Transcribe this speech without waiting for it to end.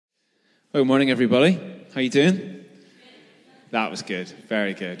Good morning, everybody. How you doing? That was good.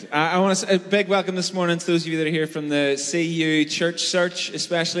 Very good. I want to say a big welcome this morning to those of you that are here from the CU Church Search,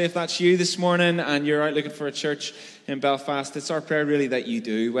 especially if that's you this morning and you're out looking for a church in Belfast. It's our prayer really that you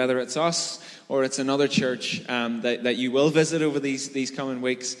do, whether it's us or it's another church that you will visit over these coming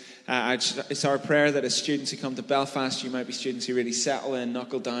weeks. It's our prayer that as students who come to Belfast, you might be students who really settle in,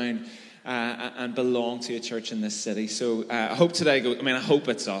 knuckle down, and belong to a church in this city. So I hope I hope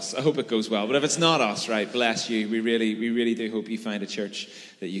it's us. I hope it goes well. But if it's not us, right, bless you. We really do hope you find a church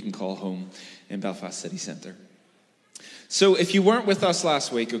that you can call home in Belfast City Centre. So if you weren't with us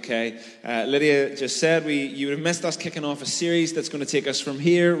last week, okay, Lydia just said you would have missed us kicking off a series that's going to take us from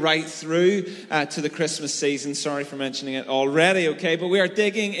here right through to the Christmas season. Sorry for mentioning it already, okay, but we are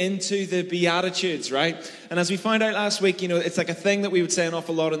digging into the Beatitudes, right? And as we found out last week, it's like a thing that we would say an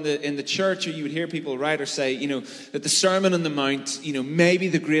awful lot in the church, or you would hear people write or say, that the Sermon on the Mount, may be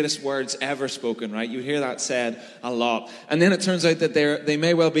the greatest words ever spoken, right? You would hear that said a lot. And then it turns out that they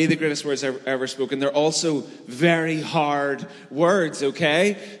may well be the greatest words ever spoken. They're also very hard words,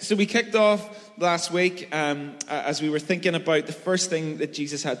 okay? So we kicked off last week as we were thinking about the first thing that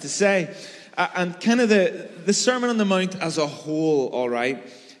Jesus had to say. And kind of the Sermon on the Mount as a whole, all right,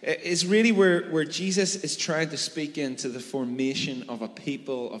 is really where Jesus is trying to speak into the formation of a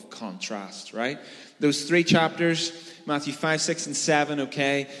people of contrast, right? Those 3 chapters, Matthew 5, 6, and 7,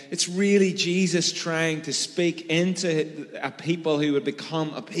 okay? It's really Jesus trying to speak into a people who would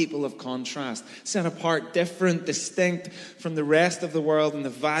become a people of contrast, set apart, different, distinct from the rest of the world and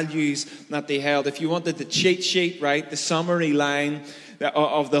the values that they held. If you wanted the cheat sheet, right, the summary line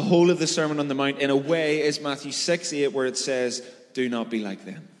of the whole of the Sermon on the Mount, in a way, is Matthew 6, 8, where it says, do not be like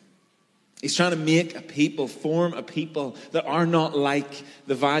them. He's trying to make a people, form a people that are not like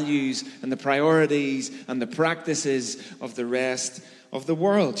the values and the priorities and the practices of the rest of the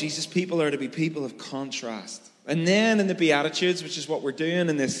world. Jesus' people are to be people of contrast. And then in the Beatitudes, which is what we're doing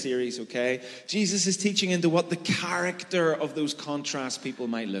in this series, okay, Jesus is teaching into what the character of those contrast people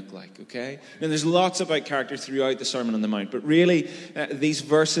might look like, okay? And there's lots about character throughout the Sermon on the Mount, but really these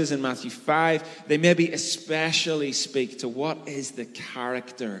verses in Matthew 5, they maybe especially speak to what is the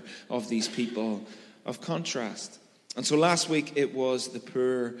character of these people of contrast. And so last week it was the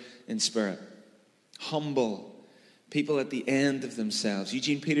poor in spirit, humble, people at the end of themselves.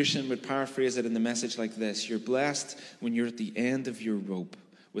 Eugene Peterson would paraphrase it in the message like this: you're blessed when you're at the end of your rope.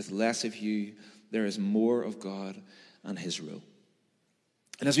 With less of you, there is more of God and His rule.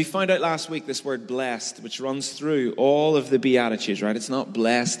 And as we found out last week, this word blessed, which runs through all of the Beatitudes, right? It's not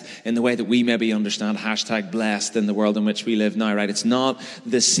blessed in the way that we maybe understand #blessed in the world in which we live now, right? It's not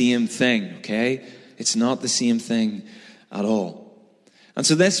the same thing, okay? It's not the same thing at all. And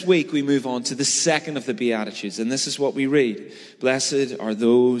so this week we move on to the second of the Beatitudes, and this is what we read. Blessed are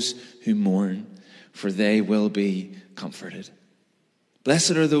those who mourn, for they will be comforted.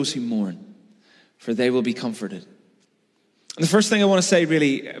 Blessed are those who mourn, for they will be comforted. And the first thing I want to say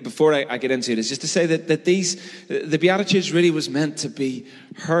really before I get into it is just to say that the Beatitudes really was meant to be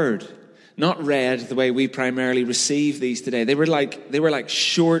heard, not read the way we primarily receive these today. They were like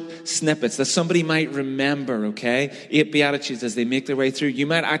short snippets that somebody might remember, okay? 8 Beatitudes as they make their way through. You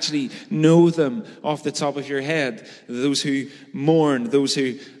might actually know them off the top of your head. Those who mourn, those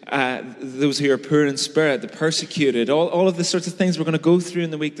who are poor in spirit, the persecuted, all of the sorts of things we're going to go through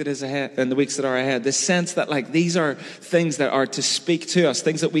in the week that is ahead, and the weeks that are ahead. This sense that like these are things that are to speak to us,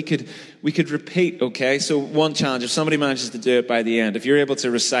 things that we could repeat, okay? So one challenge, if somebody manages to do it by the end, if you're able to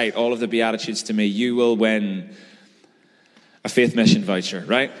recite all of the Beatitudes to me, you will win a Faith Mission voucher,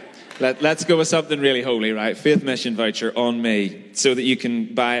 right? Let's go with something really holy, right? Faith Mission voucher on me so that you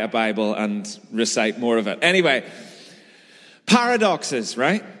can buy a Bible and recite more of it. Anyway, paradoxes,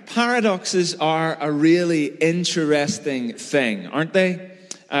 right? Paradoxes are a really interesting thing, aren't they?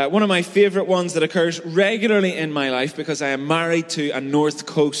 One of my favorite ones that occurs regularly in my life, because I am married to a North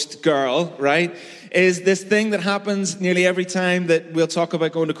Coast girl, right, is this thing that happens nearly every time that we'll talk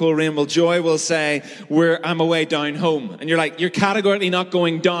about going to Coleraine. Well, Joy will say, I'm away down home. And you're like, you're categorically not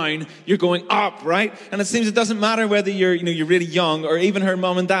going down, you're going up, right? And it seems it doesn't matter whether you're really young, or even her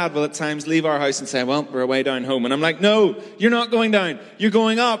mom and dad will at times leave our house and say, well, we're away down home. And I'm like, no, you're not going down, you're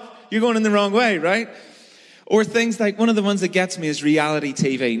going up, you're going in the wrong way, right? Or things like, one of the ones that gets me is reality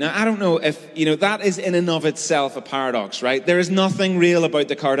TV. Now, I don't know if, that is in and of itself a paradox, right? There is nothing real about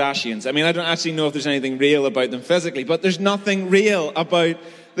the Kardashians. I mean, I don't actually know if there's anything real about them physically, but there's nothing real about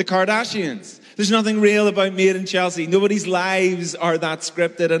the Kardashians. There's nothing real about Made in Chelsea. Nobody's lives are that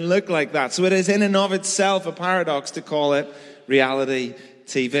scripted and look like that. So it is in and of itself a paradox to call it reality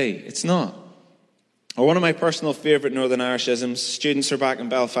TV. It's not. Or one of my personal favourite Northern Irishisms, students are back in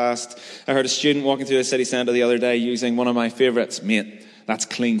Belfast. I heard a student walking through the city centre the other day using one of my favourites. Mate, that's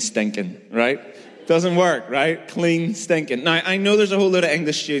clean stinking, right? Doesn't work, right? Clean stinking. Now, I know there's a whole load of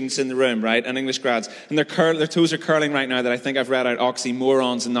English students in the room, right? And English grads. And their toes are curling right now that I think I've read out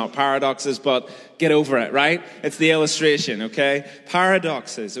oxymorons and not paradoxes, but get over it, right? It's the illustration, okay?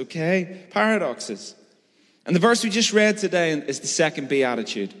 Paradoxes, okay? Paradoxes. And the verse we just read today is the second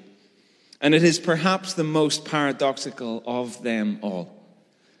beatitude. And it is perhaps the most paradoxical of them all.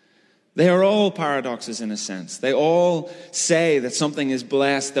 They are all paradoxes in a sense. They all say that something is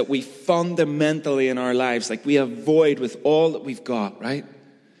blessed that we fundamentally in our lives, like we avoid with all that we've got, right?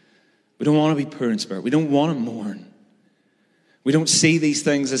 We don't want to be poor in spirit. We don't want to mourn. We don't see these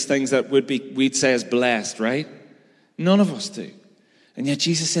things as things that we'd say as blessed, right? None of us do. And yet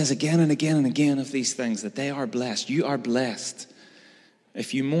Jesus says again and again and again of these things that they are blessed. You are blessed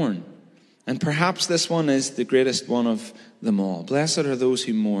if you mourn. And perhaps this one is the greatest one of them all. Blessed are those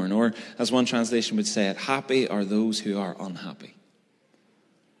who mourn, or as one translation would say it, happy are those who are unhappy.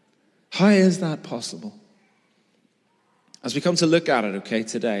 How is that possible? As we come to look at it, okay,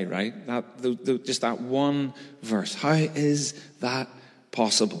 today, right? Just that one verse. How is that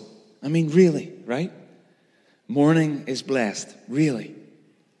possible? I mean, really, right? Mourning is blessed, really.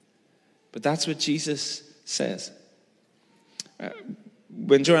 But that's what Jesus says.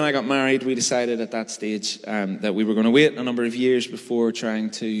 When Joy and I got married, we decided at that stage that we were going to wait a number of years before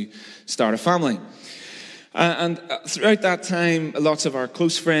trying to start a family. And throughout that time, lots of our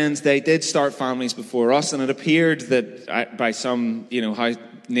close friends, they did start families before us, and it appeared that by some, how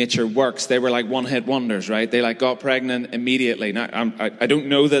nature works, they were like one-hit wonders, right? They got pregnant immediately. Now, I don't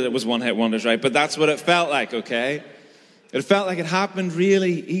know that it was one-hit wonders, right? But that's what it felt like, okay? It felt like it happened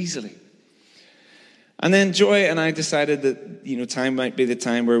really easily. And then Joy and I decided that, time might be the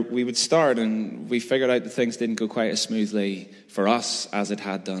time where we would start, and we figured out that things didn't go quite as smoothly for us as it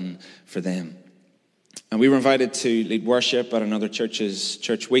had done for them. And we were invited to lead worship at another church's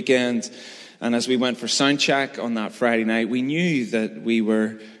church weekend, and as we went for sound check on that Friday night, we knew that we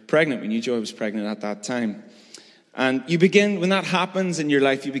were pregnant. We knew Joy was pregnant at that time. And when that happens in your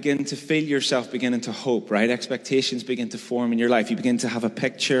life, you begin to feel yourself beginning to hope, right? Expectations begin to form in your life. You begin to have a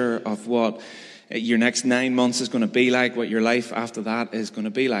picture of what your next 9 months is going to be like, what your life after that is going to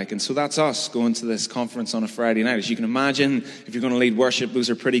be like. And so that's us going to this conference on a Friday night. As you can imagine, if you're going to lead worship, those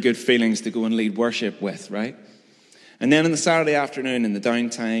are pretty good feelings to go and lead worship with, right? And then on the Saturday afternoon, in the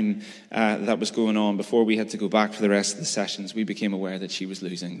downtime that was going on before we had to go back for the rest of the sessions, we became aware that she was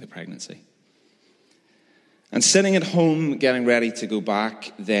losing the pregnancy. And sitting at home, getting ready to go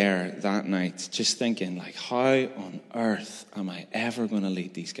back there that night, just thinking, how on earth am I ever going to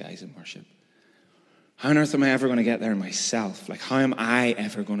lead these guys in worship? How on earth am I ever going to get there myself? How am I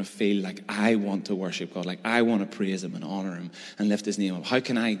ever going to feel like I want to worship God? Like I want to praise him and honor him and lift his name up. How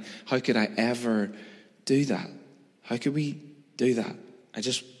could I ever do that? How could we do that? I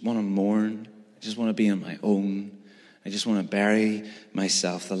just want to mourn. I just want to be on my own. I just want to bury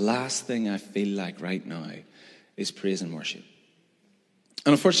myself. The last thing I feel like right now is praise and worship.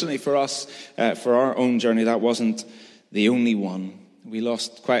 And unfortunately for us, for our own journey, that wasn't the only one. We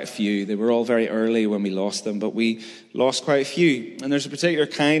lost quite a few. They were all very early when we lost them, but we lost quite a few. And there's a particular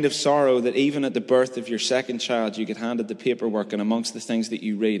kind of sorrow that even at the birth of your second child, you get handed the paperwork, and amongst the things that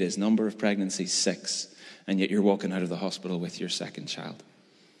you read is number of pregnancies 6, and yet you're walking out of the hospital with your second child.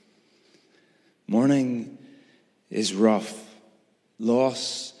 Mourning is rough.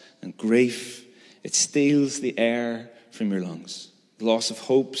 Loss and grief, it steals the air from your lungs. The loss of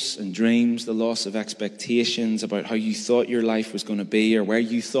hopes and dreams, the loss of expectations about how you thought your life was going to be or where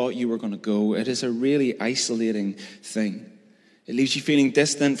you thought you were going to go. It is a really isolating thing. It leaves you feeling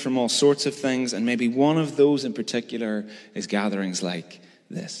distant from all sorts of things, and maybe one of those in particular is gatherings like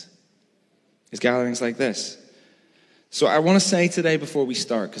this. So I want to say today before we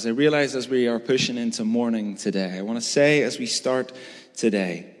start, because I realize as we are pushing into morning today, I want to say as we start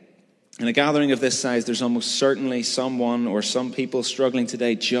today, in a gathering of this size, there's almost certainly someone or some people struggling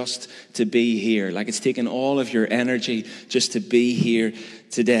today just to be here. Like it's taken all of your energy just to be here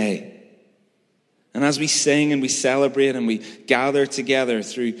today. And as we sing and we celebrate and we gather together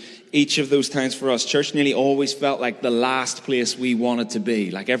through each of those times for us, church nearly always felt like the last place we wanted to be.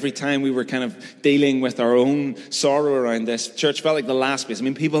 Like every time we were kind of dealing with our own sorrow around this, church felt like the last place. I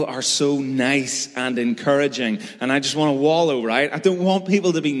mean, people are so nice and encouraging, and I just want to wallow, right? I don't want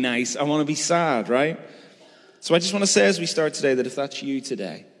people to be nice. I want to be sad, right? So I just want to say as we start today that if that's you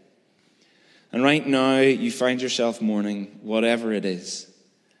today, and right now you find yourself mourning whatever it is,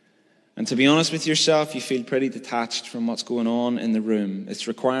 And to be honest with yourself, you feel pretty detached from what's going on in the room. It's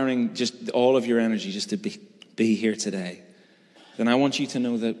requiring just all of your energy just to be here today. Then I want you to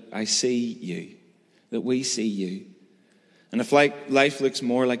know that I see you, that we see you. And if life looks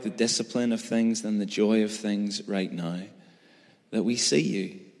more like the discipline of things than the joy of things right now, that we see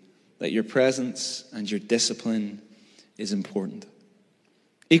you, that your presence and your discipline is important.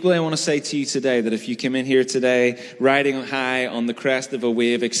 Equally, I want to say to you today that if you came in here today riding high on the crest of a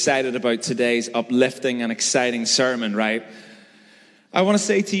wave, excited about today's uplifting and exciting sermon, right? I want to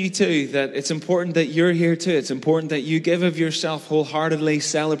say to you too that it's important that you're here too. It's important that you give of yourself wholeheartedly,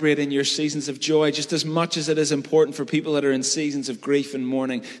 celebrating your seasons of joy just as much as it is important for people that are in seasons of grief and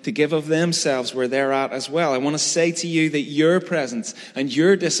mourning to give of themselves where they're at as well. I want to say to you that your presence and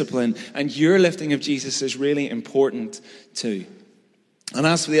your discipline and your lifting of Jesus is really important too. And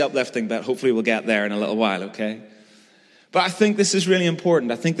as for the uplifting bit, hopefully we'll get there in a little while, okay? But I think this is really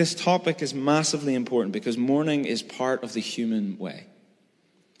important. I think this topic is massively important because mourning is part of the human way.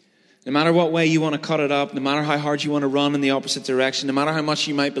 No matter what way you want to cut it up, no matter how hard you want to run in the opposite direction, no matter how much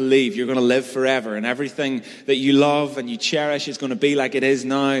you might believe you're going to live forever and everything that you love and you cherish is going to be like it is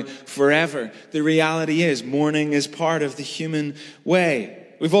now forever, the reality is mourning is part of the human way.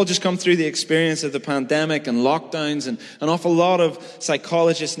 We've all just come through the experience of the pandemic and lockdowns, and an awful lot of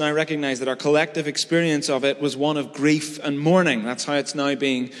psychologists now recognize that our collective experience of it was one of grief and mourning. That's how it's now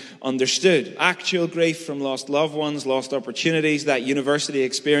being understood. Actual grief from lost loved ones, lost opportunities, that university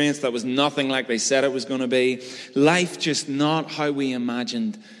experience that was nothing like they said it was going to be. Life just not how we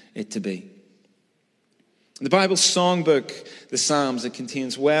imagined it to be. The Bible's songbook, the Psalms, it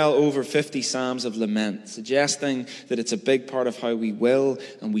contains well over 50 psalms of lament, suggesting that it's a big part of how we will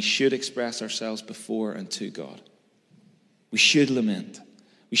and we should express ourselves before and to God. We should lament.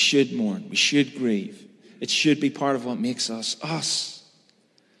 We should mourn. We should grieve. It should be part of what makes us us.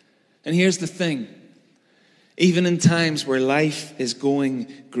 And here's the thing. Even in times where life is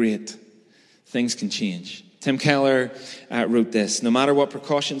going great, things can change. Tim Keller wrote this: no matter what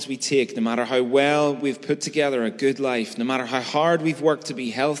precautions we take, no matter how well we've put together a good life, no matter how hard we've worked to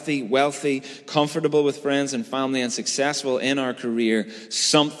be healthy, wealthy, comfortable with friends and family, and successful in our career,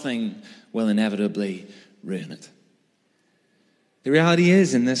 something will inevitably ruin it. The reality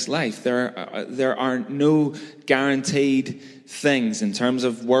is, in this life, there are no guaranteed things in terms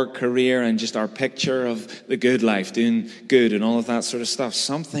of work, career, and just our picture of the good life, doing good and all of that sort of stuff.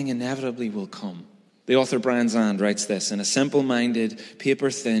 Something inevitably will come. The author Brian Zand writes this: in a simple-minded,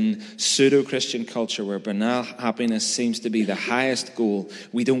 paper-thin, pseudo-Christian culture where banal happiness seems to be the highest goal,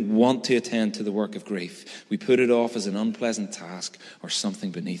 we don't want to attend to the work of grief. We put it off as an unpleasant task or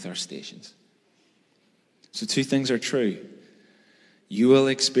something beneath our stations. So two things are true. You will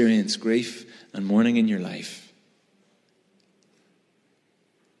experience grief and mourning in your life.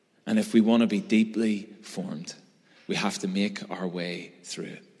 And if we want to be deeply formed, we have to make our way through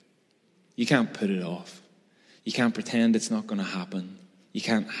it. You can't put it off. You can't pretend it's not going to happen. You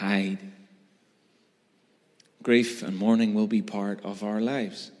can't hide. Grief and mourning will be part of our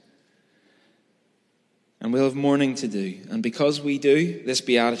lives. And we'll have mourning to do. And because we do, this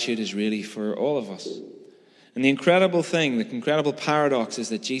beatitude is really for all of us. And the incredible thing, the incredible paradox is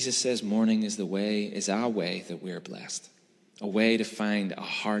that Jesus says mourning is our way that we're blessed. A way to find a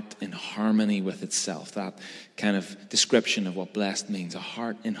heart in harmony with itself. That kind of description of what blessed means. A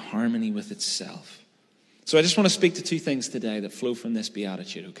heart in harmony with itself. So I just want to speak to two things today that flow from this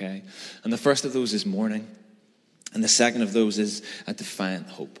beatitude, okay? And the first of those is mourning. And the second of those is a defiant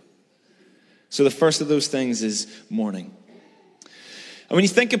hope. So the first of those things is mourning. And when you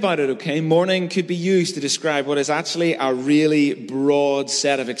think about it, okay, mourning could be used to describe what is actually a really broad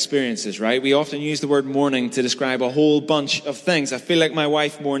set of experiences, right? We often use the word mourning to describe a whole bunch of things. I feel like my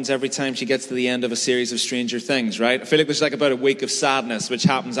wife mourns every time she gets to the end of a series of Stranger Things, right? I feel like there's like about a week of sadness, which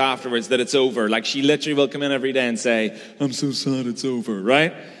happens afterwards, that it's over. Like she literally will come in every day and say, I'm so sad it's over,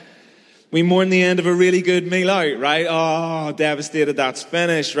 right? We mourn the end of a really good meal out, right? Oh, devastated that's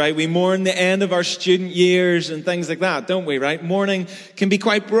finished, right? We mourn the end of our student years and things like that, don't we, right? Mourning can be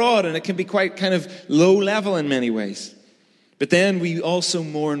quite broad and it can be quite kind of low level in many ways. But then we also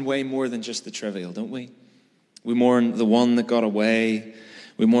mourn way more than just the trivial, don't we? We mourn the one that got away.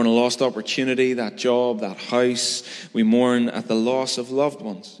 We mourn a lost opportunity, that job, that house. We mourn at the loss of loved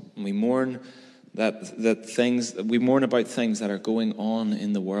ones. And we mourn we mourn about things that are going on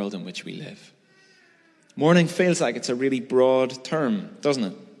in the world in which we live. Mourning feels like it's a really broad term, doesn't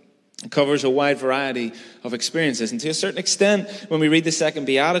it? It covers a wide variety of experiences. And to a certain extent, when we read the second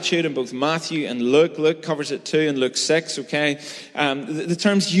beatitude in both Matthew and Luke covers it too in Luke 6, okay? The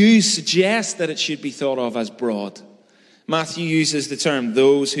terms used suggest that it should be thought of as broad. Matthew uses the term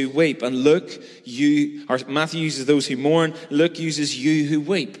those who weep, and Matthew uses those who mourn. Luke uses you who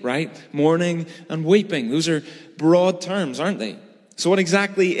weep, right? Mourning and weeping. Those are broad terms, aren't they? So what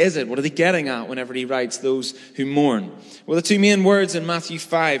exactly is it? What are they getting at whenever he writes those who mourn? Well, the two main words in Matthew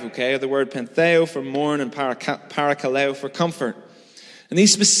 5, are the word pentheo for mourn and parakaleo for comfort. And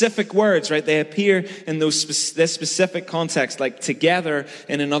these specific words, right, they appear in this specific context, like together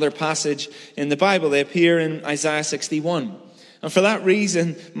in another passage in the Bible. They appear in Isaiah 61. And for that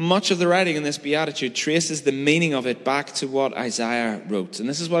reason, much of the writing in this beatitude traces the meaning of it back to what Isaiah wrote. And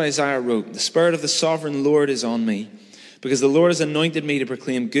this is what Isaiah wrote. The Spirit of the Sovereign Lord is on me, because the Lord has anointed me to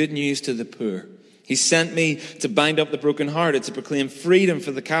proclaim good news to the poor. He sent me to bind up the brokenhearted, to proclaim freedom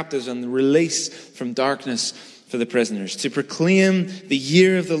for the captives and the release from darkness for the prisoners, to proclaim the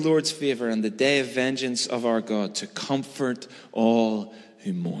year of the Lord's favor and the day of vengeance of our God, to comfort all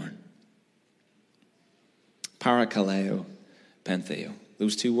who mourn. Parakaleo, pentheo.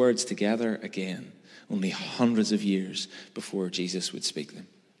 Those two words together again, only hundreds of years before Jesus would speak them.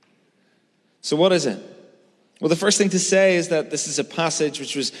 So what is it? Well, the first thing to say is that this is a passage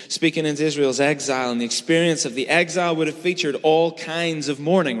which was speaking into Israel's exile, and the experience of the exile would have featured all kinds of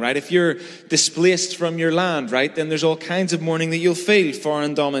mourning, right? If you're displaced from your land, right, then there's all kinds of mourning that you'll feel.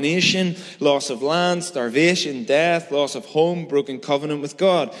 Foreign domination, loss of land, starvation, death, loss of home, broken covenant with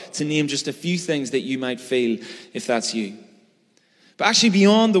God, to name just a few things that you might feel if that's you. But actually,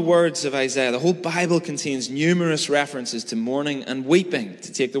 beyond the words of Isaiah, the whole Bible contains numerous references to mourning and weeping,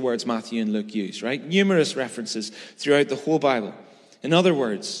 to take the words Matthew and Luke use, right? Numerous references throughout the whole Bible. In other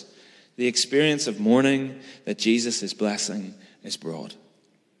words, the experience of mourning that Jesus is blessing is broad.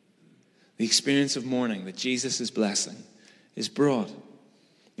 The experience of mourning that Jesus is blessing is broad.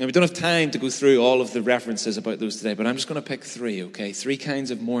 Now, we don't have time to go through all of the references about those today, but I'm just going to pick three, okay? Three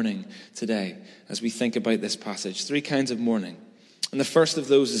kinds of mourning today as we think about this passage. Three kinds of mourning. And the first of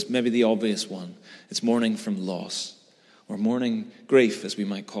those is maybe the obvious one. It's mourning from loss, or mourning grief, as we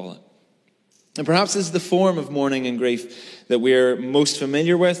might call it. And perhaps this is the form of mourning and grief that we're most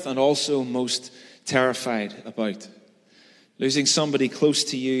familiar with and also most terrified about. Losing somebody close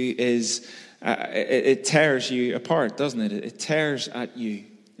to you it tears you apart, doesn't it? It tears at you.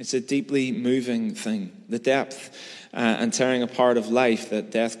 It's a deeply moving thing. The depth and tearing apart of life that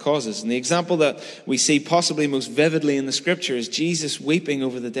death causes. And the example that we see possibly most vividly in the scripture is Jesus weeping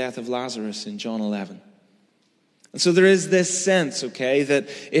over the death of Lazarus in John 11. And so there is this sense, okay, that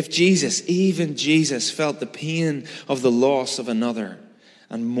if Jesus, even Jesus, felt the pain of the loss of another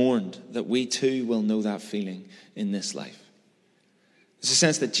and mourned, that we too will know that feeling in this life. There's a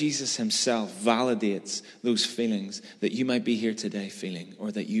sense that Jesus himself validates those feelings that you might be here today feeling,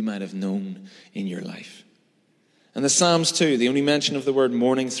 or that you might have known in your life. And the Psalms too, the only mention of the word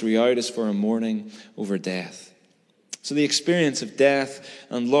mourning throughout is for a mourning over death. So the experience of death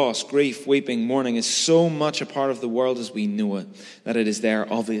and loss, grief, weeping, mourning is so much a part of the world as we know it, that it is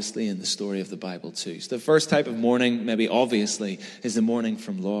there obviously in the story of the Bible too. So the first type of mourning, maybe obviously, is the mourning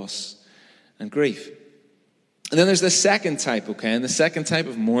from loss and grief. And then there's the second type, okay? And the second type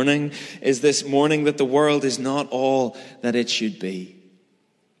of mourning is this mourning that the world is not all that it should be.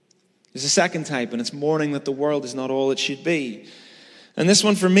 There's a second type, and it's mourning that the world is not all it should be. And this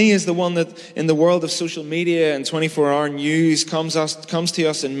one for me is the one that in the world of social media and 24-hour news comes to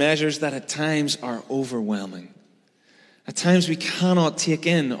us in measures that at times are overwhelming. At times we cannot take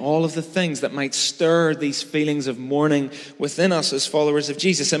in all of the things that might stir these feelings of mourning within us as followers of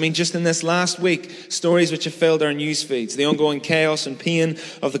Jesus. I mean, just in this last week, stories which have filled our news feeds, the ongoing chaos and pain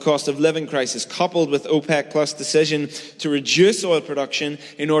of the cost of living crisis, coupled with OPEC Plus' decision to reduce oil production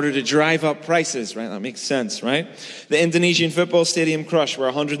in order to drive up prices, right? That makes sense, right? The Indonesian football stadium crush, where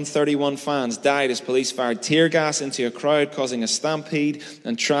 131 fans died as police fired tear gas into a crowd, causing a stampede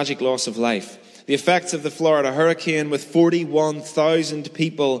and tragic loss of life. The effects of the Florida hurricane, with 41,000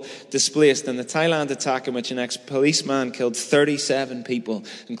 people displaced, and the Thailand attack in which an ex-policeman killed 37 people,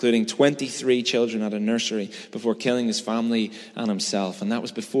 including 23 children at a nursery, before killing his family and himself. And that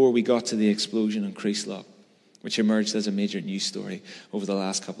was before we got to the explosion in Creaslock, which emerged as a major news story over the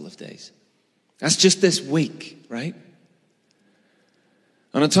last couple of days. That's just this week, right?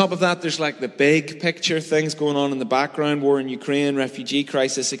 And on top of that, there's like the big picture things going on in the background: war in Ukraine, refugee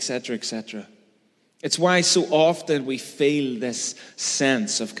crisis, etc., etc. It's why so often we feel this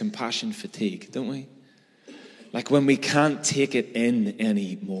sense of compassion fatigue, don't we? Like when we can't take it in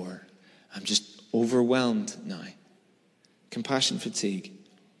anymore. I'm just overwhelmed now. Compassion fatigue.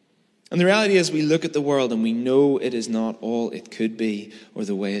 And the reality is, we look at the world and we know it is not all it could be or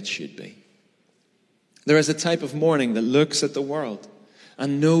the way it should be. There is a type of mourning that looks at the world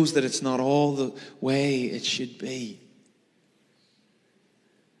and knows that it's not all the way it should be.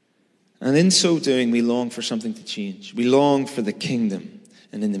 And in so doing, we long for something to change. We long for the kingdom.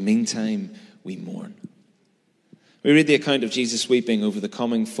 And in the meantime, we mourn. We read the account of Jesus weeping over the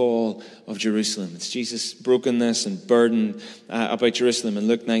coming fall of Jerusalem. It's Jesus' brokenness and burden about Jerusalem in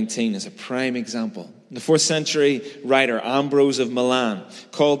Luke 19 as a prime example. The 4th century writer Ambrose of Milan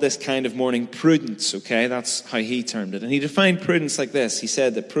called this kind of mourning prudence, okay? That's how he termed it. And he defined prudence like this. He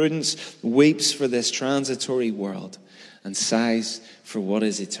said that prudence weeps for this transitory world and sighs for what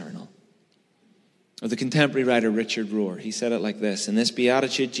is eternal. Or the contemporary writer Richard Rohr, he said it like this: in this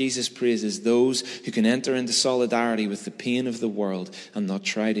beatitude, Jesus praises those who can enter into solidarity with the pain of the world and not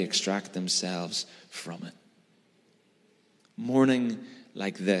try to extract themselves from it. Mourning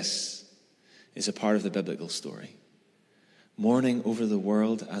like this is a part of the biblical story. Mourning over the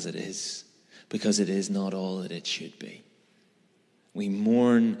world as it is, because it is not all that it should be. We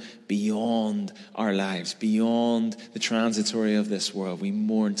mourn beyond our lives, beyond the transitory of this world. We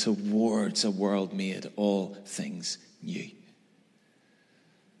mourn towards a world made all things new.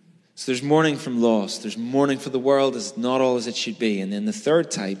 So there's mourning from loss. There's mourning for the world as not all as it should be. And then the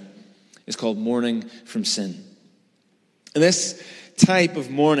third type is called mourning from sin. And this type of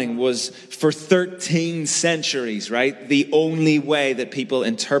mourning was for 13 centuries, right? The only way that people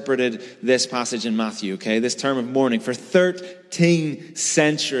interpreted this passage in Matthew, okay? This term of mourning. For 13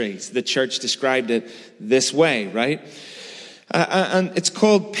 centuries, the church described it this way, right? And it's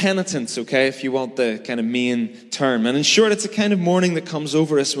called penitence, okay, if you want the kind of main term. And in short, it's a kind of mourning that comes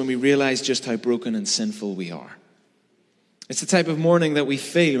over us when we realize just how broken and sinful we are. It's the type of mourning that we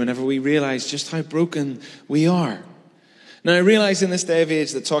feel whenever we realize just how broken we are. Now, I realize in this day of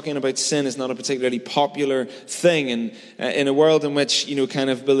age that talking about sin is not a particularly popular thing, and in a world in which,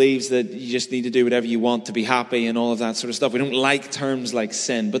 kind of believes that you just need to do whatever you want to be happy and all of that sort of stuff. We don't like terms like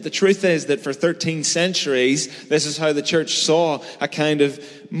sin. But the truth is that for 13 centuries, this is how the church saw a kind of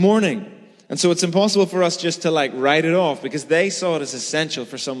mourning. And so it's impossible for us just to write it off, because they saw it as essential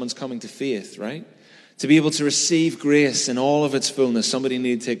for someone's coming to faith, right? To be able to receive grace in all of its fullness, somebody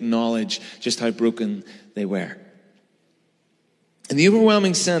needed to acknowledge just how broken they were. And the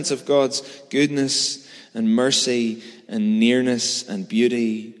overwhelming sense of God's goodness and mercy and nearness and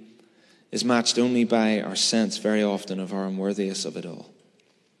beauty is matched only by our sense very often of our unworthiness of it all.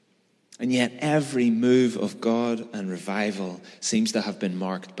 And yet every move of God and revival seems to have been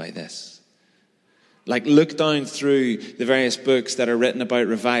marked by this. Look down through the various books that are written about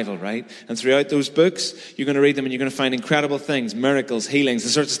revival, right? And throughout those books, you're going to read them and you're going to find incredible things, miracles, healings, the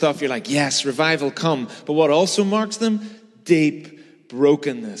sorts of stuff you're like, yes, revival, come. But what also marks them? Deep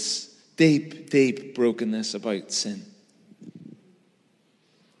brokenness, deep brokenness about sin.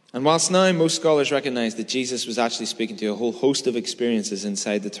 And whilst now most scholars recognize that Jesus was actually speaking to a whole host of experiences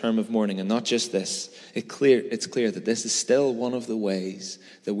inside the term of mourning, and not just this, it's clear that this is still one of the ways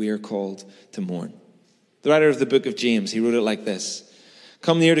that we are called to mourn. The writer of the book of James, he wrote it like this: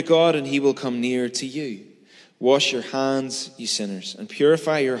 come near to God and he will come near to you. Wash your hands, you sinners, and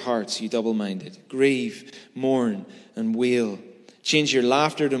purify your hearts, you double-minded. Grieve, mourn, and wail. Change your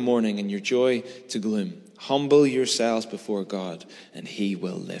laughter to mourning and your joy to gloom. Humble yourselves before God, and he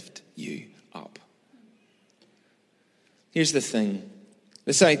will lift you up. Here's the thing.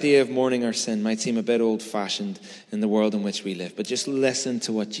 This idea of mourning our sin might seem a bit old-fashioned in the world in which we live, but just listen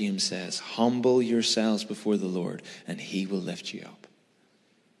to what James says. Humble yourselves before the Lord, and he will lift you up.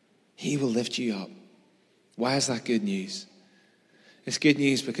 He will lift you up. Why is that good news? It's good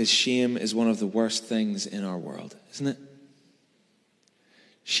news because shame is one of the worst things in our world, isn't it?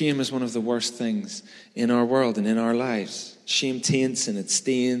 Shame is one of the worst things in our world and in our lives. Shame taints and it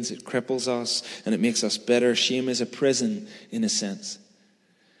stains, it cripples us, and it makes us bitter. Shame is a prison in a sense.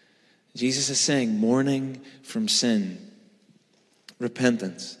 Jesus is saying mourning from sin,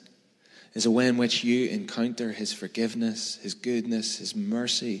 repentance, is a way in which you encounter his forgiveness, his goodness, his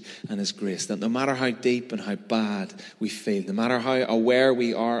mercy, and his grace. That no matter how deep and how bad we feel, no matter how aware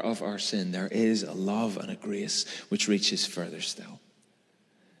we are of our sin, there is a love and a grace which reaches further still.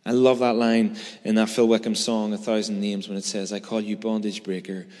 I love that line in that Phil Wickham song, 1,000 Names, when it says, I call you bondage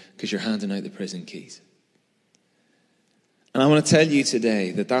breaker because you're handing out the prison keys. And I want to tell you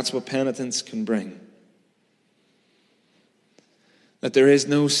today that that's what penitence can bring. That there is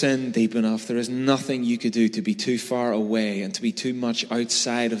no sin deep enough. There is nothing you could do to be too far away and to be too much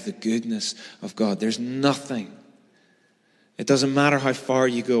outside of the goodness of God. There's nothing. It doesn't matter how far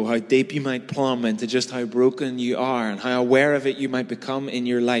you go, how deep you might plumb into just how broken you are and how aware of it you might become in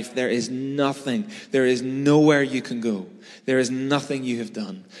your life. There is nothing. There is nowhere you can go. There is nothing you have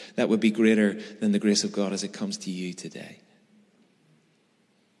done that would be greater than the grace of God as it comes to you today.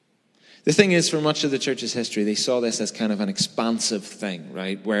 The thing is, for much of the church's history, they saw this as kind of an expansive thing,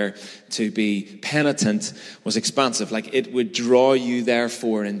 right? Where to be penitent was expansive. Like it would draw you,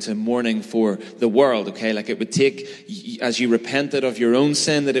 therefore, into mourning for the world, okay? Like it would take, as you repented of your own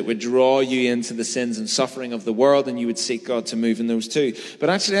sin, that it would draw you into the sins and suffering of the world, and you would seek God to move in those too.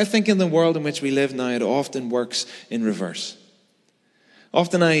 But actually, I think in the world in which we live now, it often works in reverse.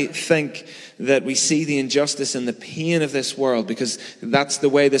 Often I think that we see the injustice and the pain of this world because that's the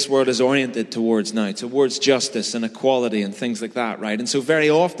way this world is oriented towards now, towards justice and equality and things like that, right? And so very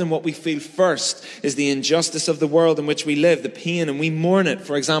often what we feel first is the injustice of the world in which we live, the pain, and we mourn it.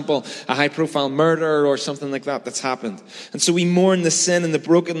 For example, a high-profile murder or something like that that's happened. And so we mourn the sin and the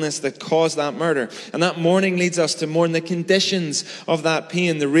brokenness that caused that murder. And that mourning leads us to mourn the conditions of that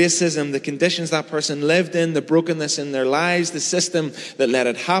pain, the racism, the conditions that person lived in, the brokenness in their lives, the system that let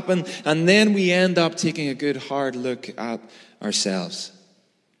it happen, and then we end up taking a good hard look at ourselves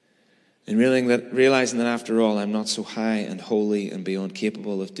and realizing that after all, I'm not so high and holy and beyond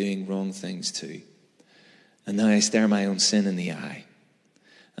capable of doing wrong things too. And now I stare my own sin in the eye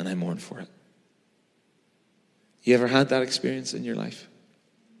and I mourn for it. You ever had that experience in your life?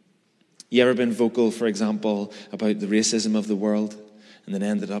 You ever been vocal, for example, about the racism of the world and then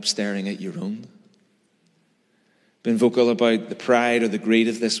ended up staring at your own? Been vocal about the pride or the greed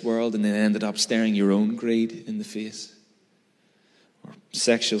of this world and then ended up staring your own greed in the face? Or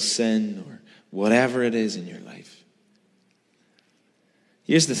sexual sin or whatever it is in your life.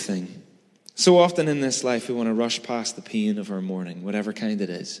 Here's the thing. So often in this life we want to rush past the pain of our mourning, whatever kind it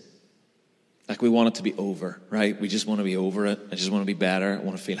is. Like we want it to be over, right? We just want to be over it. I just want to be better. I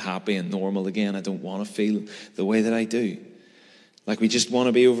want to feel happy and normal again. I don't want to feel the way that I do. Like we just want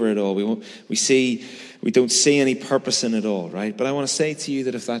to be over it all. We don't see any purpose in it all, right? But I want to say to you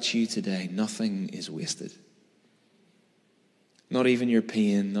that if that's you today, nothing is wasted. Not even your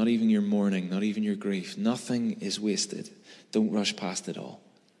pain, not even your mourning, not even your grief. Nothing is wasted. Don't rush past it all.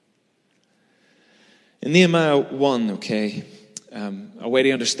 In Nehemiah 1, okay, a way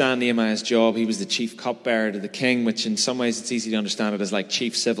to understand Nehemiah's job, he was the chief cupbearer to the king, which in some ways it's easy to understand it as like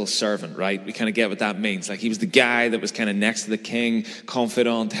chief civil servant, right? We kind of get what that means. Like he was the guy that was kind of next to the king,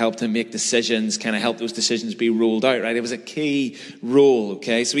 confidant, helped him make decisions, kind of helped those decisions be ruled out, right? It was a key role,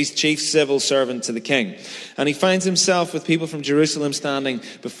 okay? So he's chief civil servant to the king. And he finds himself with people from Jerusalem standing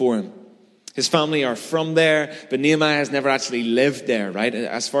before him. His family are from there, but Nehemiah has never actually lived there, right?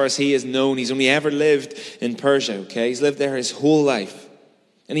 As far as he is known, he's only ever lived in Persia, okay? He's lived there his whole life.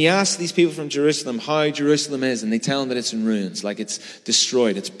 And he asks these people from Jerusalem how Jerusalem is, and they tell him that it's in ruins, like it's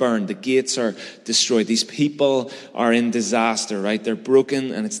destroyed, it's burned, the gates are destroyed. These people are in disaster, right? They're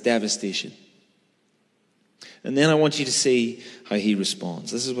broken and it's devastation. And then I want you to see how he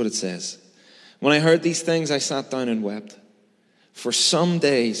responds. This is what it says. When I heard these things, I sat down and wept. For some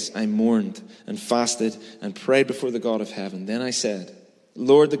days I mourned and fasted and prayed before the God of heaven. Then I said,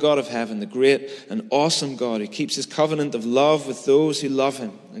 Lord, the God of heaven, the great and awesome God who keeps his covenant of love with those who love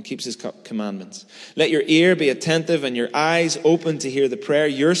him and keeps his commandments. Let your ear be attentive and your eyes open to hear the prayer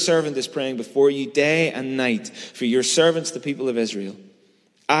your servant is praying before you day and night for your servants, the people of Israel.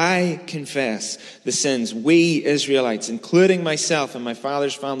 I confess the sins we Israelites, including myself and my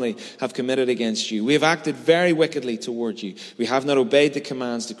father's family, have committed against you. We have acted very wickedly toward you. We have not obeyed the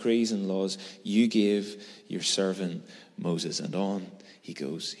commands, decrees, and laws you gave your servant Moses. And on he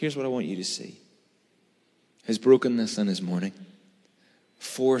goes. Here's what I want you to see. His brokenness and his mourning.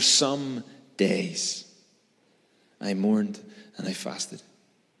 For some days I mourned and I fasted.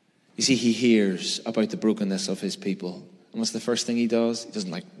 You see, he hears about the brokenness of his people. And what's the first thing he does? He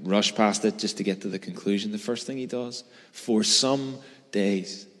doesn't rush past it just to get to the conclusion. The first thing he does, for some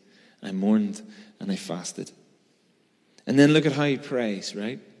days, I mourned and I fasted. And then look at how he prays,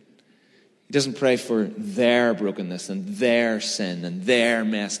 right? He doesn't pray for their brokenness and their sin and their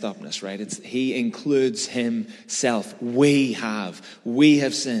messed upness, right? He includes himself. We have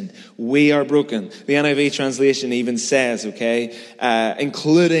sinned. We are broken. The NIV translation even says, okay,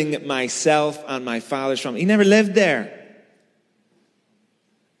 including myself and my father's family. He never lived there.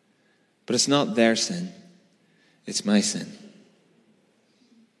 But it's not their sin. It's my sin.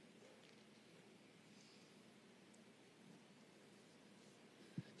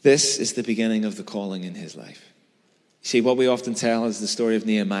 This is the beginning of the calling in his life. You see, what we often tell is the story of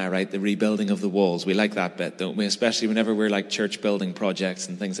Nehemiah, right? The rebuilding of the walls. We like that bit, don't we? Especially whenever we're like church building projects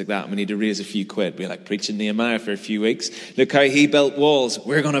and things like that. And we need to raise a few quid. We're like preaching Nehemiah for a few weeks. Look how he built walls.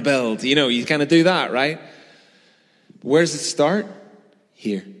 We're going to build. You know, you kind of do that, right? Where does it start?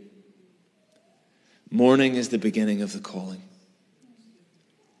 Here. Mourning is the beginning of the calling.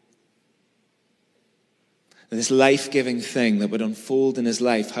 this life-giving thing that would unfold in his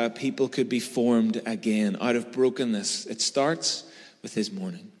life, how people could be formed again out of brokenness. It starts with his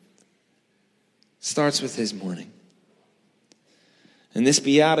mourning. It starts with his mourning. And this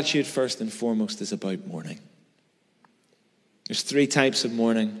beatitude, first and foremost, is about mourning. There's 3 types of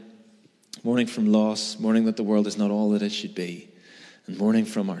mourning. Mourning from loss, mourning that the world is not all that it should be, and mourning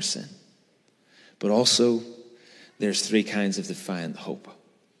from our sin. But also, there's 3 kinds of defiant hope.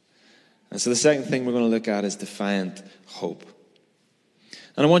 And so the second thing we're going to look at is defiant hope.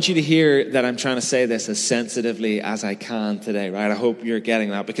 And I want you to hear that I'm trying to say this as sensitively as I can today, right? I hope you're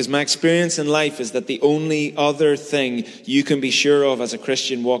getting that. Because my experience in life is that the only other thing you can be sure of as a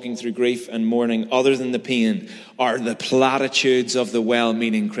Christian walking through grief and mourning, other than the pain, are the platitudes of the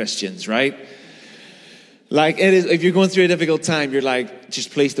well-meaning Christians, right? Like, it is, if you're going through a difficult time, you're like,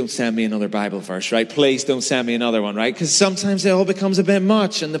 just please don't send me another Bible verse, right? Please don't send me another one, right? Because sometimes it all becomes a bit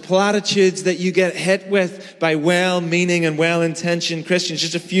much. And the platitudes that you get hit with by well-meaning and well-intentioned Christians,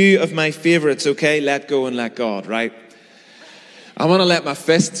 just a few of my favorites, okay? Let go and let God, right? I want to let my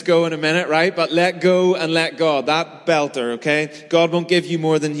fists go in a minute, right? But let go and let God. That belter, okay? God won't give you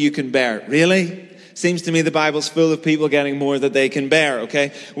more than you can bear. Really? Seems to me the Bible's full of people getting more than they can bear,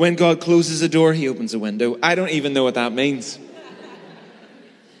 okay? When God closes a door, he opens a window. I don't even know what that means.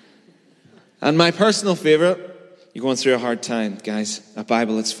 And my personal favorite, you're going through a hard time, guys. A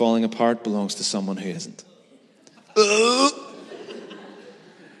Bible that's falling apart belongs to someone who isn't.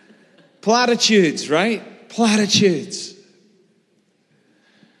 Platitudes, right? Platitudes.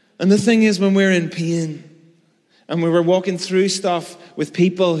 And the thing is, when we're in pain, and we were walking through stuff with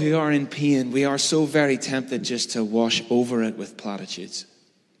people who are in pain, we are so very tempted just to wash over it with platitudes.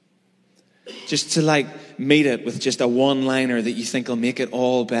 Just to meet it with just a one-liner that you think will make it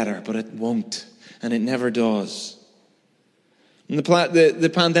all better, but it won't. And it never does. And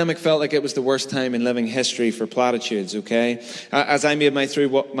the pandemic felt like it was the worst time in living history for platitudes, okay? As I made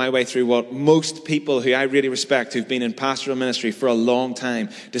my way through what most people who I really respect, who've been in pastoral ministry for a long time,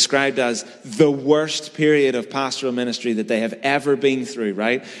 described as the worst period of pastoral ministry that they have ever been through,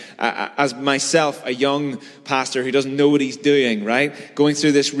 right? As myself, a young pastor who doesn't know what he's doing, right? Going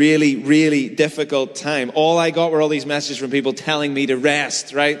through this really, really difficult time. All I got were all these messages from people telling me to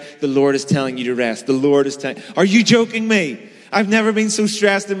rest, right? The Lord is telling you to rest. The Lord is telling... Are you joking me? I've never been so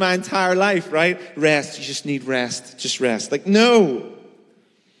stressed in my entire life, right? Rest. You just need rest. Just rest. No.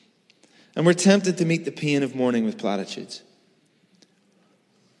 And we're tempted to meet the pain of mourning with platitudes.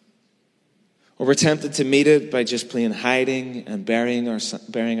 Or we're tempted to meet it by just plain hiding and burying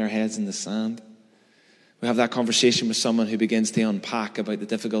our heads in the sand. We have that conversation with someone who begins to unpack about the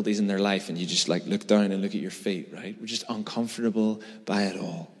difficulties in their life, and you just look down and look at your feet, right? We're just uncomfortable by it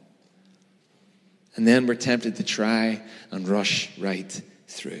all. And then we're tempted to try and rush right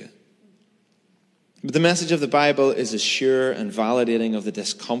through it. But the message of the Bible is as sure and validating of the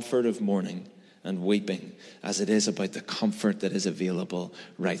discomfort of mourning and weeping as it is about the comfort that is available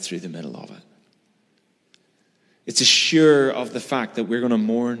right through the middle of it. It's as sure of the fact that we're going to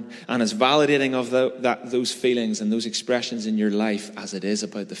mourn and as validating of those feelings and those expressions in your life as it is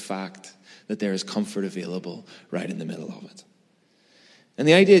about the fact that there is comfort available right in the middle of it. And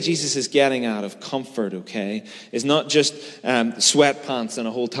the idea Jesus is getting at of comfort, okay, is not just sweatpants and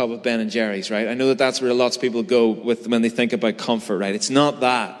a whole tub of Ben & Jerry's, right? I know that that's where lots of people go with when they think about comfort, right? It's not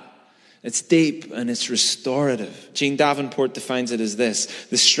that. It's deep and it's restorative. Jean Davenport defines it as this: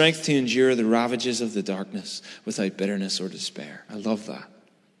 the strength to endure the ravages of the darkness without bitterness or despair. I love that.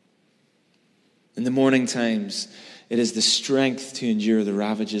 In the morning times, it is the strength to endure the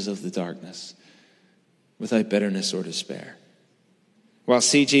ravages of the darkness without bitterness or despair. While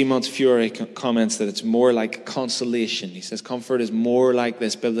C.G. Montefiore comments that it's more like consolation. He says comfort is more like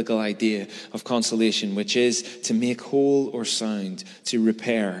this biblical idea of consolation, which is to make whole or sound, to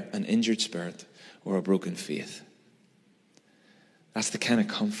repair an injured spirit or a broken faith. That's the kind of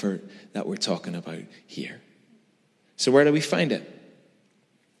comfort that we're talking about here. So where do we find it?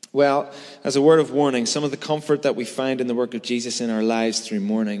 Well, as a word of warning, some of the comfort that we find in the work of Jesus in our lives through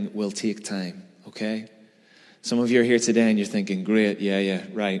mourning will take time, okay? Some of you are here today and you're thinking, great, yeah,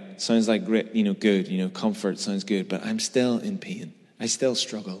 right. Sounds like great, good, comfort sounds good, but I'm still in pain. I still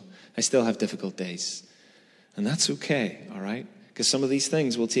struggle. I still have difficult days. And that's okay, all right? Because some of these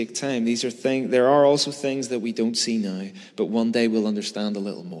things will take time. There are also things that we don't see now, but one day we'll understand a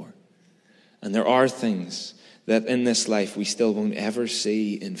little more. And there are things that in this life we still won't ever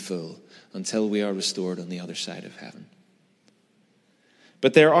see in full until we are restored on the other side of heaven.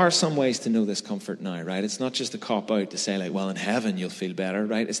 But there are some ways to know this comfort now, right? It's not just a cop-out to say in heaven you'll feel better,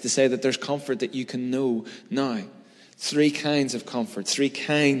 right? It's to say that there's comfort that you can know now Three kinds of comfort, three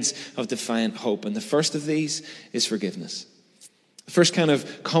kinds of defiant hope. And the first of these is forgiveness. The first kind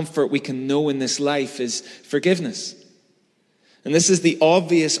of comfort we can know in this life is forgiveness. And this is the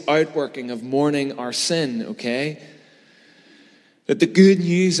obvious outworking of mourning our sin, okay? That the good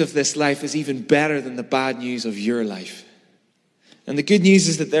news of this life is even better than the bad news of your life. And the good news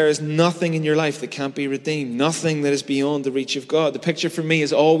is that there is nothing in your life that can't be redeemed, nothing that is beyond the reach of God. The picture for me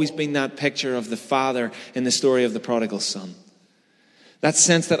has always been that picture of the father in the story of the prodigal son. That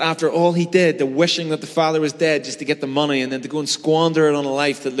sense that after all he did, the wishing that the father was dead just to get the money and then to go and squander it on a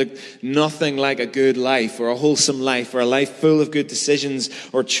life that looked nothing like a good life or a wholesome life or a life full of good decisions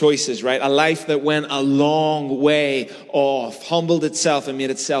or choices, right? A life that went a long way off, humbled itself and made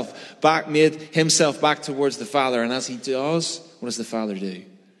himself back towards the father. And as he does, what does the father do?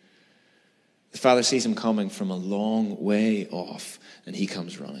 The father sees him coming from a long way off and he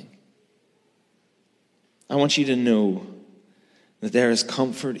comes running. I want you to know that there is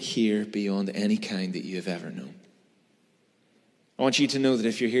comfort here beyond any kind that you have ever known. I want you to know that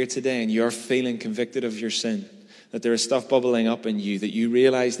if you're here today and you're feeling convicted of your sin, that there is stuff bubbling up in you, that you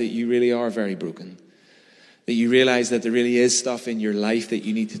realize that you really are very broken, that you realize that there really is stuff in your life that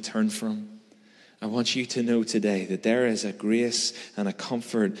you need to turn from, I want you to know today that there is a grace and a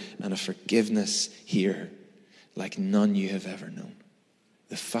comfort and a forgiveness here like none you have ever known.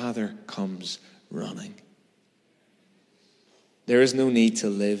 The Father comes running. There is no need to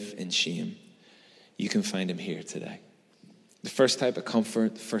live in shame. You can find him here today. The first type of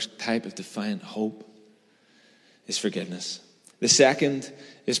comfort, the first type of defiant hope is forgiveness. The second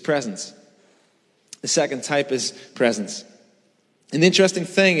is presence. The second type is presence. And the interesting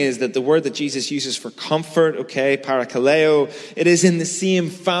thing is that the word that Jesus uses for comfort, okay, parakaleo, it is in the same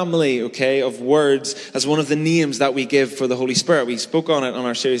family, okay, of words as one of the names that we give for the Holy Spirit. We spoke on it on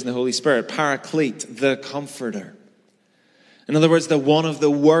our series in the Holy Spirit, Paraclete, the Comforter. In other words, one of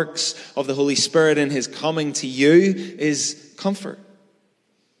the works of the Holy Spirit in his coming to you is comfort.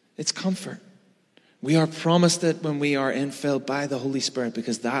 It's comfort. We are promised it when we are infilled by the Holy Spirit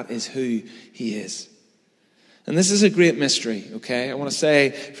because that is who he is. And this is a great mystery, okay? I want to say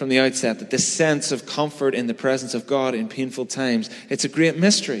from the outset that this sense of comfort in the presence of God in painful times, it's a great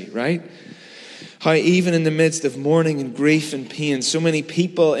mystery, right? How even in the midst of mourning and grief and pain, so many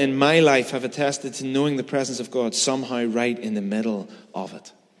people in my life have attested to knowing the presence of God somehow right in the middle of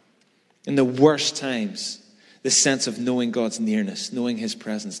it. In the worst times, this sense of knowing God's nearness, knowing his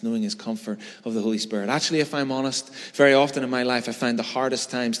presence, knowing his comfort of the Holy Spirit. Actually, if I'm honest, very often in my life, I find the hardest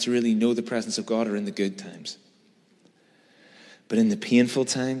times to really know the presence of God are in the good times. But in the painful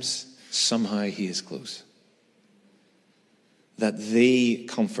times, somehow he is close. That the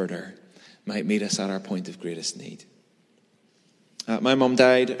Comforter might meet us at our point of greatest need. My mum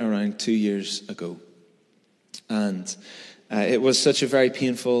died around 2 years ago. And it was such a very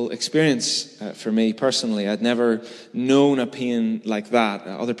painful experience for me personally. I'd never known a pain like that.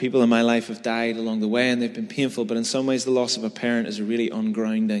 Other people in my life have died along the way and they've been painful. But in some ways, the loss of a parent is a really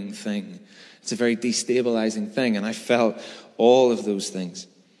ungrounding thing. It's a very destabilizing thing. And I felt all of those things.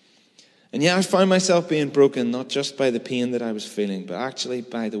 And yeah, I found myself being broken, not just by the pain that I was feeling, but actually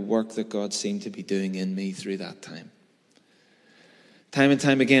by the work that God seemed to be doing in me through that time. Time and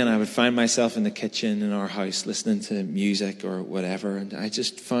time again, I would find myself in the kitchen in our house listening to music or whatever, and I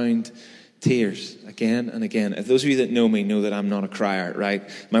just found tears again and again. If those of you that know me know that I'm not a crier, right?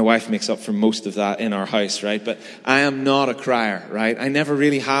 My wife makes up for most of that in our house, right? But I am not a crier, right? I never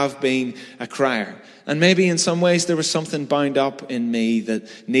really have been a crier. And maybe in some ways there was something bound up in me that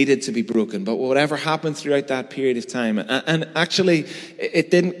needed to be broken. But whatever happened throughout that period of time, and actually it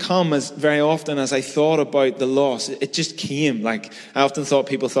didn't come as very often as I thought about the loss. It just came. Like I often thought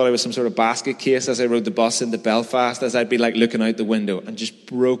people thought I was some sort of basket case as I rode the bus into Belfast, as I'd be like looking out the window and just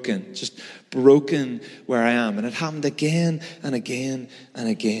broken where I am. And it happened again and again and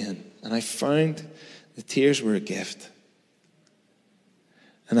again. And I found the tears were a gift.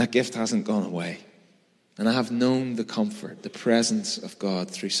 And that gift hasn't gone away. And I have known the comfort, the presence of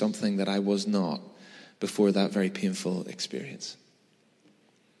God through something that I was not before that very painful experience.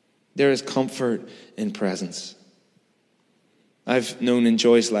 There is comfort in presence. I've known in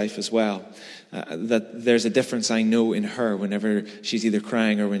Joy's life as well that there's a difference I know in her whenever she's either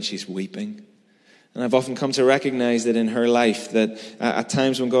crying or when she's weeping. And I've often come to recognize that in her life that at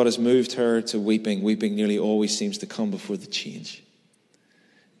times when God has moved her to weeping nearly always seems to come before the change.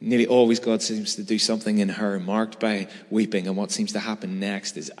 Nearly always God seems to do something in her marked by weeping, and what seems to happen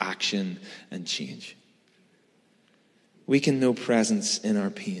next is action and change. We can know presence in our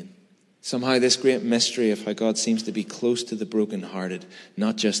pain. Somehow this great mystery of how God seems to be close to the brokenhearted,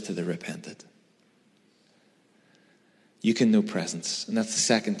 not just to the repentant. you can know presence. And that's the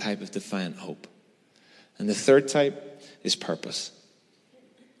second type of defiant hope. And the third type is purpose.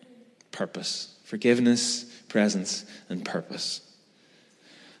 Purpose. Forgiveness, presence, and purpose.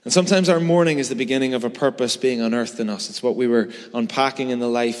 And sometimes our mourning is the beginning of a purpose being unearthed in us. It's what we were unpacking in the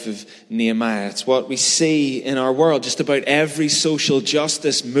life of Nehemiah. It's what we see in our world. Just about every social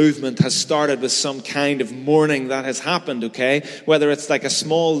justice movement has started with some kind of mourning that has happened, okay? Whether it's like a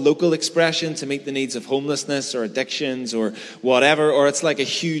small local expression to meet the needs of homelessness or addictions or whatever, or it's like a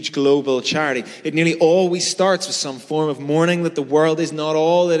huge global charity. It nearly always starts with some form of mourning that the world is not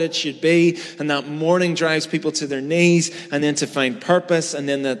all that it should be, and that mourning drives people to their knees and then to find purpose, and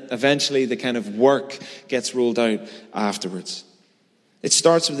then that eventually the kind of work gets rolled out afterwards. It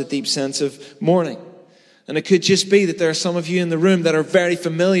starts with a deep sense of mourning. And it could just be that there are some of you in the room that are very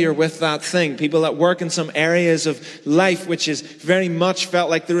familiar with that thing. People that work in some areas of life which is very much felt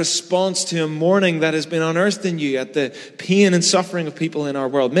like the response to a mourning that has been unearthed in you at the pain and suffering of people in our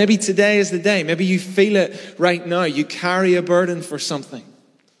world. Maybe today is the day. Maybe you feel it right now. You carry a burden for something.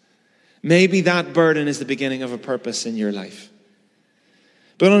 Maybe that burden is the beginning of a purpose in your life.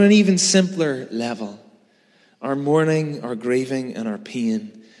 But on an even simpler level, our mourning, our grieving, and our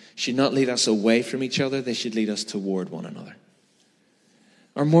pain should not lead us away from each other. They should lead us toward one another.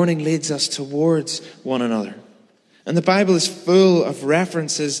 Our mourning leads us towards one another. And the Bible is full of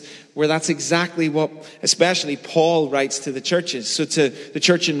references where that's exactly what, especially Paul writes to the churches. So to the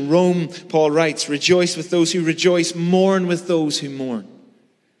church in Rome, Paul writes, "Rejoice with those who rejoice, mourn with those who mourn."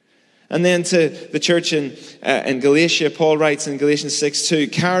 And then to the church in Galatia, Paul writes in Galatians 6:2,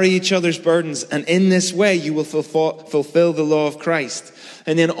 "Carry each other's burdens, and in this way you will fulfill the law of Christ."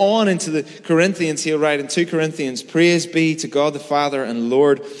 And then on into the Corinthians, he'll write in 2 Corinthians, "Praise be to God the Father and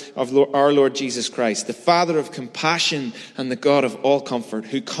Lord of our Lord Jesus Christ, the Father of compassion and the God of all comfort,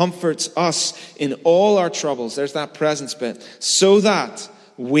 who comforts us in all our troubles." There's that presence bit. "So that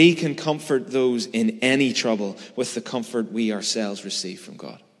we can comfort those in any trouble with the comfort we ourselves receive from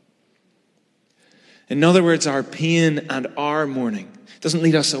God." In other words, our pain and our mourning doesn't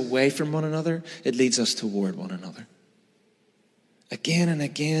lead us away from one another. It leads us toward one another. Again and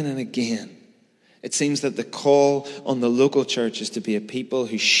again and again, it seems that the call on the local church is to be a people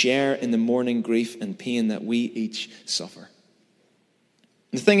who share in the mourning, grief, and pain that we each suffer.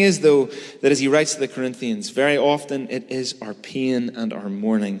 The thing is, though, that as he writes to the Corinthians, very often it is our pain and our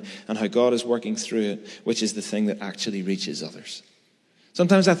mourning and how God is working through it, which is the thing that actually reaches others.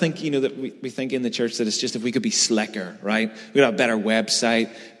 Sometimes I think, that we think in the church that it's just if we could be slicker, right? We could have a better website,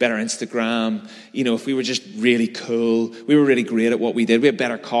 better Instagram. If we were just really cool, we were really great at what we did. We had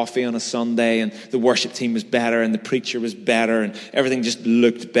better coffee on a Sunday, and the worship team was better, and the preacher was better, and everything just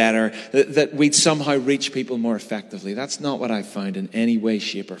looked better. That we'd somehow reach people more effectively. That's not what I've found in any way,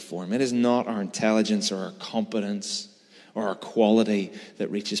 shape, or form. It is not our intelligence or our competence or our quality that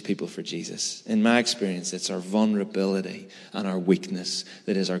reaches people for Jesus. In my experience, it's our vulnerability and our weakness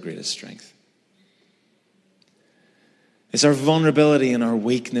that is our greatest strength. It's our vulnerability and our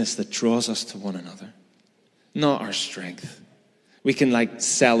weakness that draws us to one another, not our strength. We can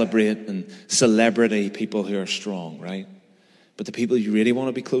celebrate and celebrity people who are strong, right? But the people you really want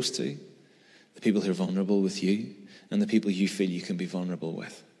to be close to, the people who are vulnerable with you, and the people you feel you can be vulnerable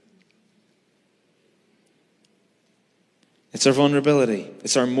with. It's our vulnerability.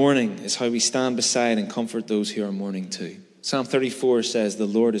 It's our mourning. It's how we stand beside and comfort those who are mourning too. Psalm 34 says, "The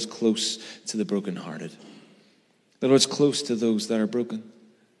Lord is close to the brokenhearted." The Lord's close to those that are broken.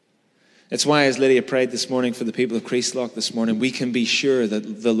 It's why, as Lydia prayed this morning for the people of Creaslock this morning, we can be sure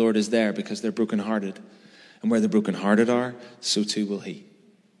that the Lord is there because they're brokenhearted. And where the brokenhearted are, so too will He.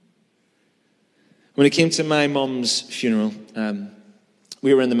 When it came to my mum's funeral,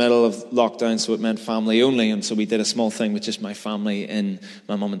 we were in the middle of lockdown, so it meant family only, and so we did a small thing with just my family in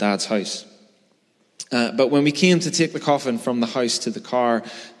my mum and dad's house. But when we came to take the coffin from the house to the car,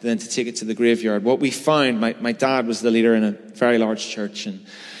 then to take it to the graveyard, what we found, my dad was the leader in a very large church,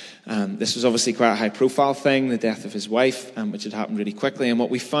 and this was obviously quite a high-profile thing, the death of his wife, which had happened really quickly. And what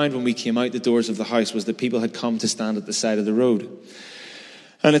we found when we came out the doors of the house was that people had come to stand at the side of the road.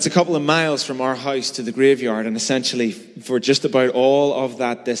 And it's a couple of miles from our house to the graveyard, and essentially for just about all of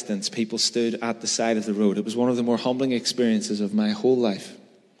that distance, people stood at the side of the road. It was one of the more humbling experiences of my whole life.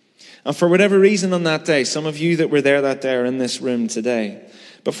 And for whatever reason on that day, some of you that were there that day are in this room today,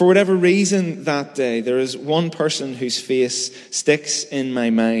 but for whatever reason that day, there is one person whose face sticks in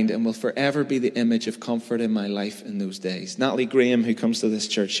my mind and will forever be the image of comfort in my life in those days. Natalie Graham, who comes to this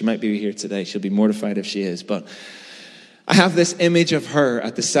church, she might be here today. She'll be mortified if she is, but I have this image of her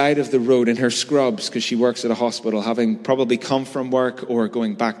at the side of the road in her scrubs, because she works at a hospital, having probably come from work or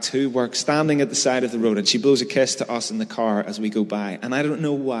going back to work, standing at the side of the road, and she blows a kiss to us in the car as we go by. And I don't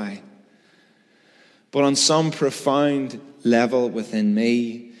know why, but on some profound level within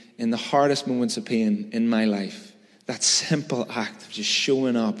me, in the hardest moments of pain in my life, that simple act of just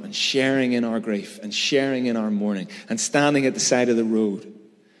showing up and sharing in our grief and sharing in our mourning and standing at the side of the road,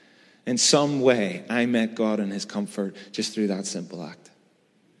 in some way, I met God and his comfort just through that simple act.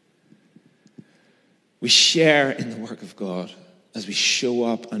 We share in the work of God as we show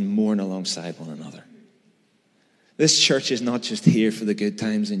up and mourn alongside one another. This church is not just here for the good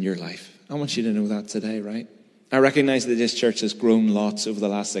times in your life. I want you to know that today, right? I recognize that this church has grown lots over the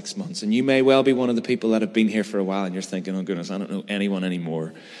last 6 months, and you may well be one of the people that have been here for a while, and you're thinking, oh goodness, I don't know anyone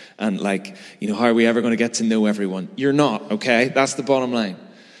anymore. And how are we ever going to get to know everyone? You're not, okay? That's the bottom line.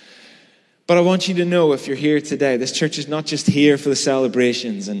 But I want you to know, if you're here today, this church is not just here for the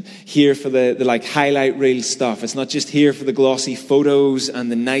celebrations and here for the highlight reel stuff. It's not just here for the glossy photos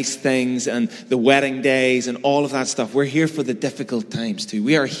and the nice things and the wedding days and all of that stuff. We're here for the difficult times too.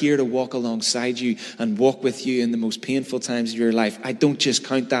 We are here to walk alongside you and walk with you in the most painful times of your life. I don't just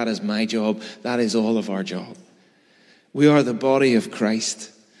count that as my job. That is all of our job. We are the body of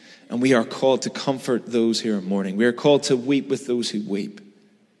Christ, and we are called to comfort those who are mourning. We are called to weep with those who weep.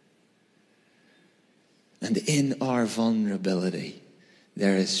 And in our vulnerability,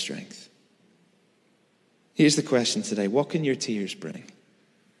 there is strength. Here's the question today. What can your tears bring?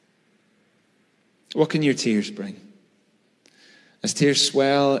 What can your tears bring? As tears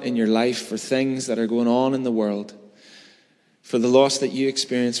swell in your life for things that are going on in the world, for the loss that you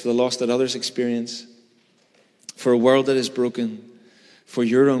experience, for the loss that others experience, for a world that is broken, for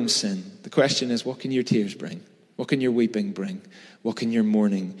your own sin. The question is, what can your tears bring? What can your weeping bring? What can your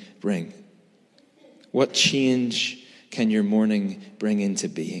mourning bring? What change can your mourning bring into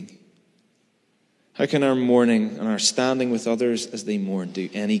being? How can our mourning and our standing with others as they mourn do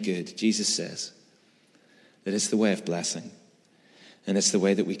any good? Jesus says that it's the way of blessing, and it's the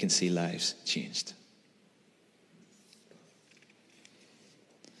way that we can see lives changed.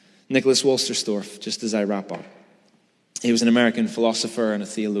 Nicholas Wolsterstorff, just as I wrap up. He was an American philosopher and a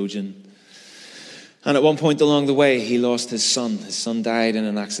theologian. And at one point along the way, he lost his son. His son died in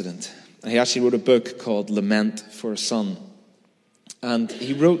an accident. He actually wrote a book called Lament for a Son. And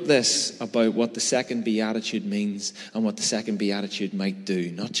he wrote this about what the second beatitude means and what the second beatitude might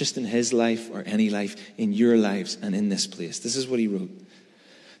do, not just in his life or any life, in your lives and in this place. This is what he wrote.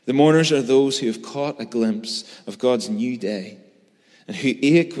 The mourners are those who have caught a glimpse of God's new day and who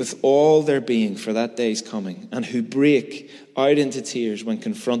ache with all their being for that day's coming, and who break out into tears when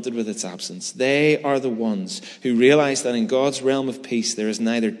confronted with its absence. They are the ones who realize that in God's realm of peace there is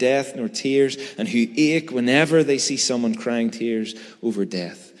neither death nor tears, and who ache whenever they see someone crying tears over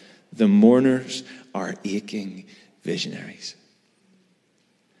death. The mourners are aching visionaries.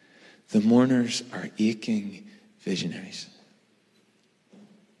 The mourners are aching visionaries.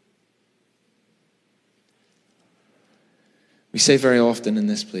 We say very often in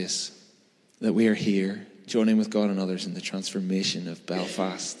this place that we are here joining with God and others in the transformation of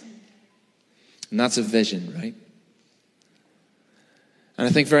Belfast. And that's a vision, right? And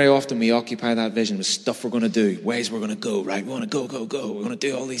I think very often we occupy that vision with stuff we're going to do, ways we're going to go, right? We want to go. We're going to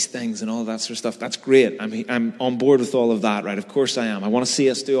do all these things and all that sort of stuff. That's great. I'm on board with all of that, right? Of course I am. I want to see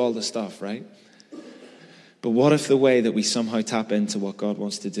us do all this stuff, right? But what if the way that we somehow tap into what God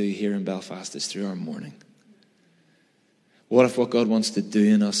wants to do here in Belfast is through our mourning? What if what God wants to do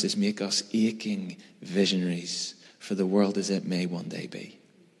in us is make us aching visionaries for the world as it may one day be?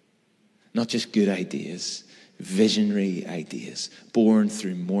 Not just good ideas, visionary ideas, born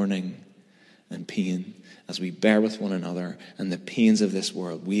through mourning and pain. As we bear with one another and the pains of this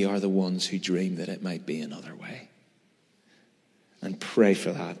world, we are the ones who dream that it might be another way. And pray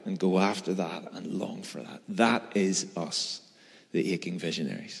for that and go after that and long for that. That is us, the aching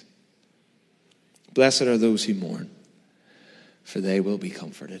visionaries. Blessed are those who mourn, for they will be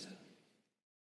comforted.